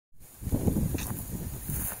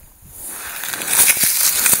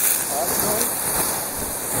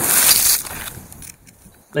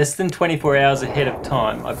Less than 24 hours ahead of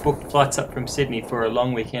time, I booked flights up from Sydney for a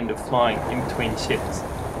long weekend of flying in between shifts.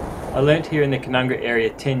 I learnt here in the Canungra area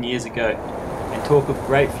 10 years ago, and talk of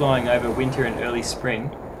great flying over winter and early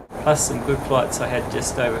spring, plus some good flights I had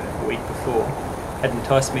just over a week before, had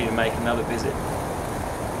enticed me to make another visit.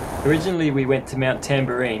 Originally we went to Mount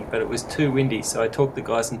Tambourine, but it was too windy, so I talked the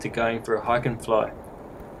guys into going for a hike and fly.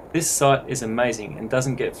 This site is amazing and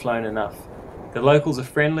doesn't get flown enough. The locals are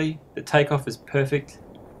friendly, the takeoff is perfect,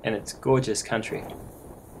 and it's gorgeous country.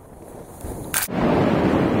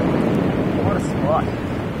 What a spot.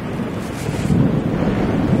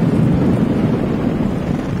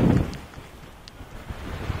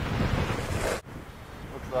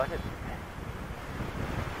 Looks like it.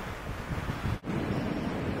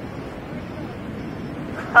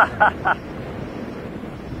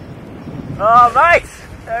 Oh mate!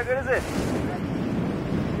 How good is it?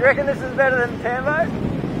 You reckon this is better than Tambo?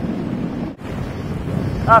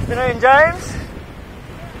 Afternoon, James.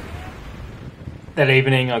 That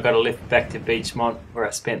evening I got a lift back to Beechmont where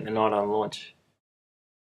I spent the night on launch.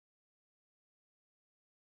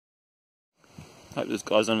 Hope this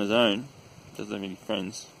guy's on his own, doesn't have any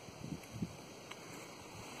friends.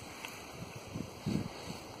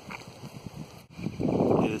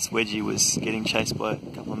 Yeah, this wedgie was getting chased by a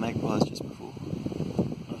couple of magpies just before.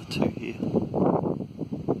 Another two here.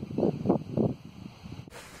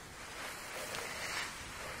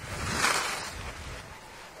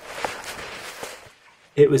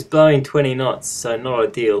 It was blowing 20 knots, so not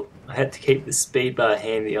ideal. I had to keep the speed bar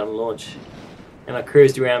handy on launch, and I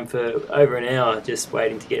cruised around for over an hour just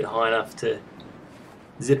waiting to get high enough to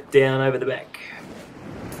zip down over the back.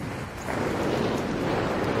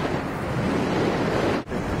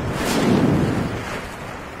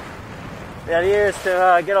 The idea is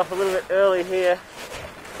to get off a little bit early here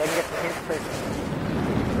so I can get to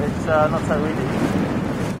Hinchies. It's not so windy.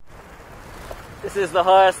 This is the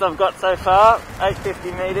highest I've got so far,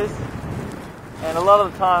 850 metres, and a lot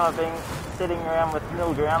of the time I've been sitting around with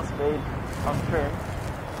nil ground speed on trim,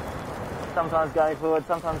 sometimes going forward,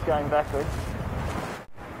 sometimes going backwards.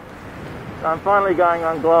 So I'm finally going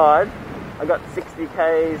on glide. I got 60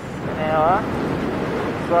 k's an hour,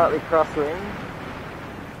 slightly crosswind.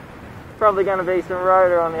 Probably going to be some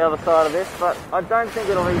rotor on the other side of this, but I don't think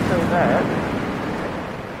it'll be too bad.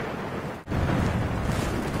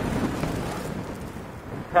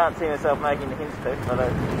 Can't see myself making the Hinchies, but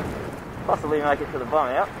I'll possibly make it to the bomb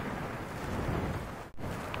out.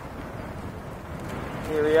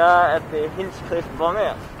 Here we are at the Hinchies bomb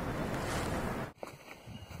out.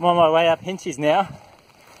 I'm on my way up Hinchies now.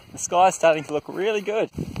 The sky's starting to look really good.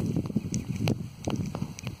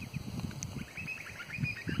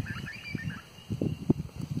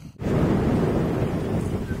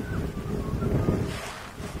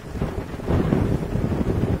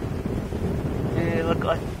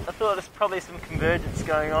 I thought there's probably some convergence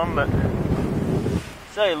going on, but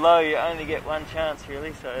so low you only get one chance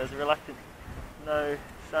really, so I was reluctant. No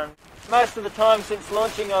sun. Most of the time since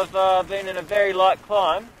launching I've been in a very light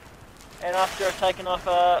climb, and after I've taken off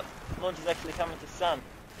launch is actually coming to sun.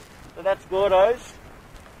 So that's Gordo's.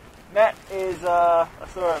 Matt is, I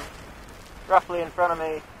saw him roughly in front of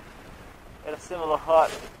me at a similar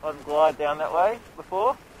height on glide down that way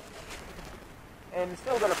before, and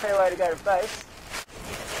still got a fair way to go to base.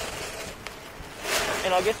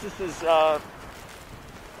 And I guess this is a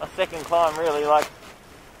second climb really, like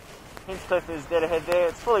Hinchies is dead ahead there.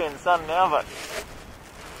 It's fully in the sun now, but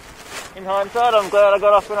in hindsight I'm glad I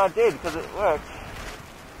got off when I did because it worked.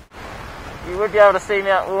 You would be able to see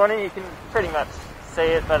Mount Warning, you can pretty much see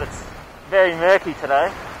it, but it's very murky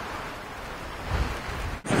today.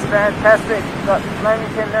 This is fantastic. We've got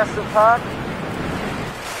Beechmont National Park,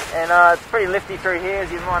 and it's pretty lifty through here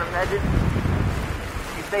as you might imagine.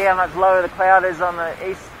 See how much lower the cloud is on the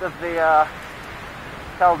east of the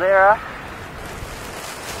caldera,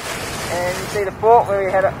 and you see the fort where we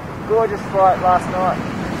had a gorgeous flight last night,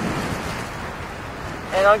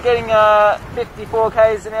 and I'm getting 54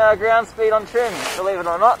 k's an hour ground speed on trim, believe it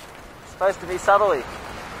or not. It's supposed to be southerly.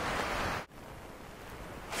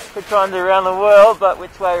 Could try and do around the world, but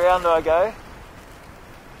which way around do I go?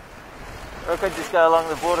 Or I could just go along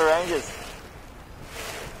the border ranges.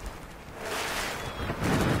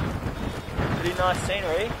 Pretty nice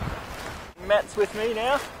scenery. Matt's with me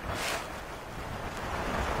now.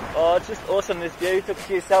 Oh, it's just awesome, this view. Took a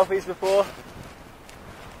few selfies before.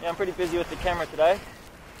 Yeah, I'm pretty busy with the camera today.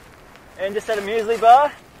 And just had a muesli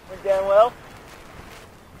bar. Went down well.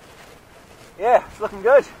 Yeah, it's looking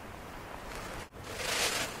good.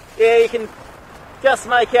 Yeah, you can just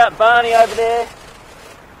make out Barney over there.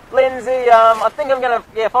 Lindsay. I think I'm going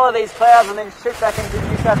to follow these clouds and then shoot back into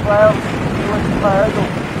New South Wales towards Kyogle.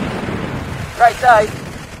 Great day.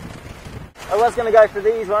 I was going to go for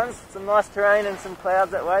these ones, some nice terrain and some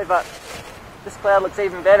clouds that way, but this cloud looks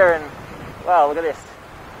even better and wow, look at this.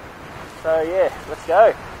 So yeah, let's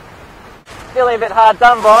go. Feeling a bit hard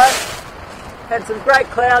done by. Had some great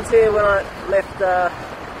clouds here when I left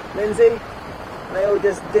Lindsay, and they all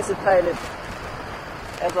just dissipated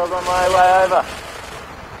as I was on my way over.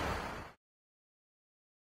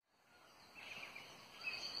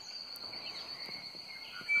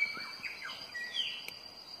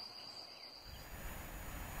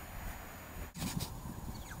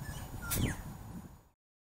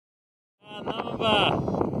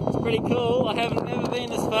 It's pretty cool. I haven't ever been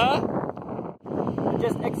this far. I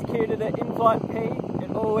just executed an in-flight pee. It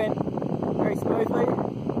all went very smoothly.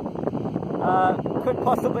 Could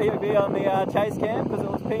possibly be on the chase cam because it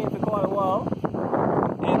was peeing for quite a while.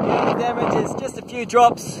 And the only damage is just a few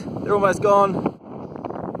drops. They're almost gone.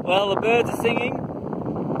 Well, the birds are singing.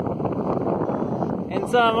 And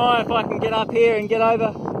so am I if I can get up here and get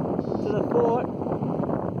over to the fort.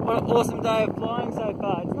 What an awesome day of flying so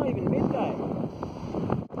far. It's not even midday.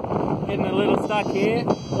 Getting a little stuck here,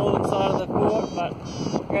 northern side of the fort, but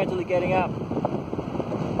gradually getting up.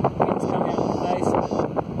 Wind's coming out of the face, but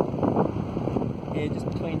yeah, just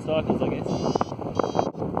between cycles, I guess.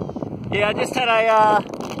 Yeah, I just had a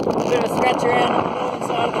bit of a scratch around on the northern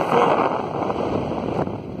side of the fort.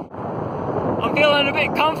 I'm feeling a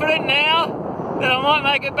bit confident now that I might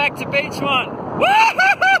make it back to Beechmont.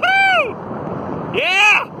 Woo-hoo-hoo-hoo!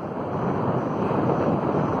 Yeah!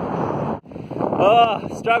 Oh,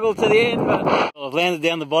 struggled to the end, but well, I've landed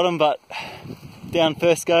down the bottom, but down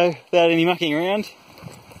first go without any mucking around.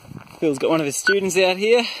 Phil's got one of his students out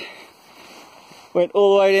here. Went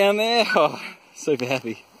all the way down there. Oh, super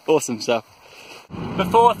happy. Awesome stuff.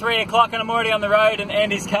 Before 3 o'clock and I'm already on the road in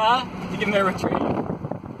Andy's car to give him a retrieve.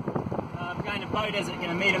 I'm going to Bow Desert, going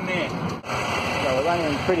to meet him there. So we're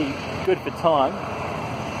running pretty good for time.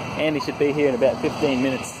 Andy should be here in about 15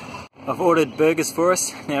 minutes. I've ordered burgers for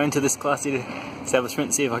us, now into this classy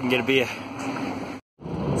establishment, see if I can get a beer.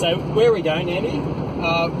 So where are we going, Andy?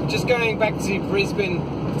 Just going back to Brisbane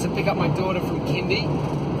to pick up my daughter from kindy,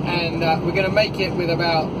 and we're going to make it with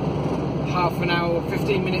about half an hour or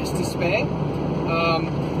 15 minutes to spare.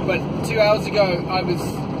 But 2 hours ago I was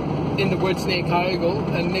in the woods near Kyogle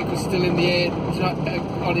and Nick was still in the air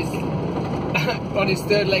on his on his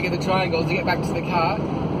third leg of the triangle to get back to the car.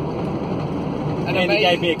 And Andy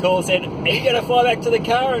gave me a call and said, are you going to fly back to the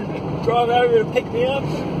car and drive over to pick me up?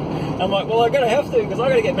 I'm like, well, I'm going to have to because I've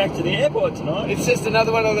got to get back to the airport tonight. It's just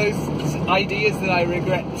another one of those ideas that I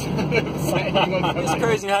regret saying. Just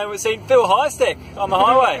cruising home, we've seen Phil Highstack on the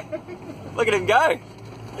highway. Look at him go.